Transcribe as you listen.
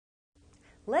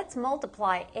Let's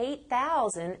multiply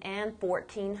 8,000 and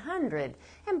 1,400.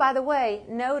 And by the way,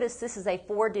 notice this is a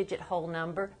 4-digit whole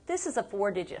number. This is a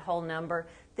 4-digit whole number.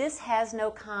 This has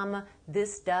no comma.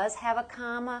 This does have a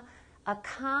comma. A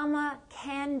comma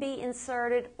can be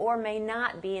inserted or may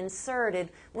not be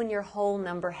inserted when your whole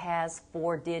number has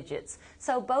 4 digits.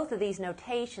 So both of these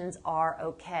notations are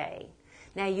okay.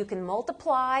 Now you can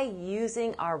multiply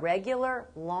using our regular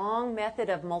long method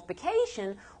of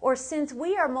multiplication, or since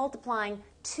we are multiplying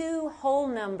two whole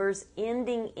numbers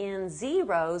ending in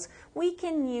zeros, we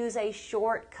can use a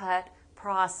shortcut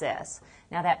process.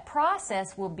 Now that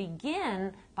process will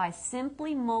begin by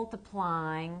simply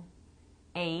multiplying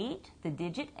 8, the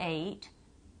digit 8,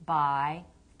 by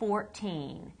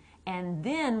 14. And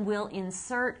then we'll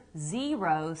insert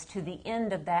zeros to the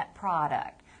end of that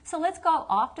product. So let's go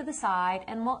off to the side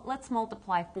and let's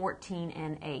multiply 14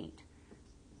 and 8.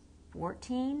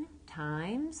 14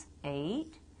 times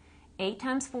 8. 8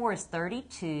 times 4 is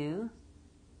 32.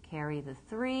 Carry the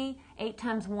 3. 8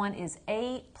 times 1 is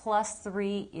 8, plus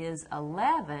 3 is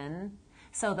 11.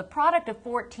 So the product of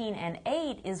 14 and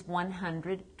 8 is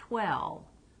 112.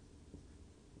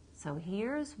 So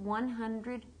here's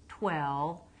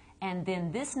 112, and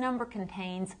then this number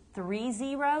contains 3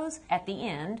 zeros at the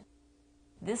end.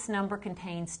 This number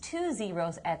contains 2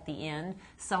 zeros at the end,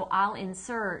 so I'll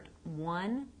insert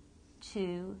 1,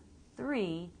 2,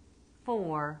 3,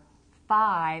 4,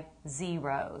 5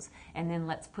 zeros. And then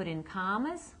let's put in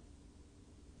commas.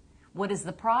 What is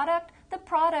the product? The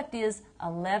product is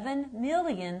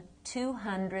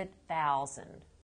 11,200,000.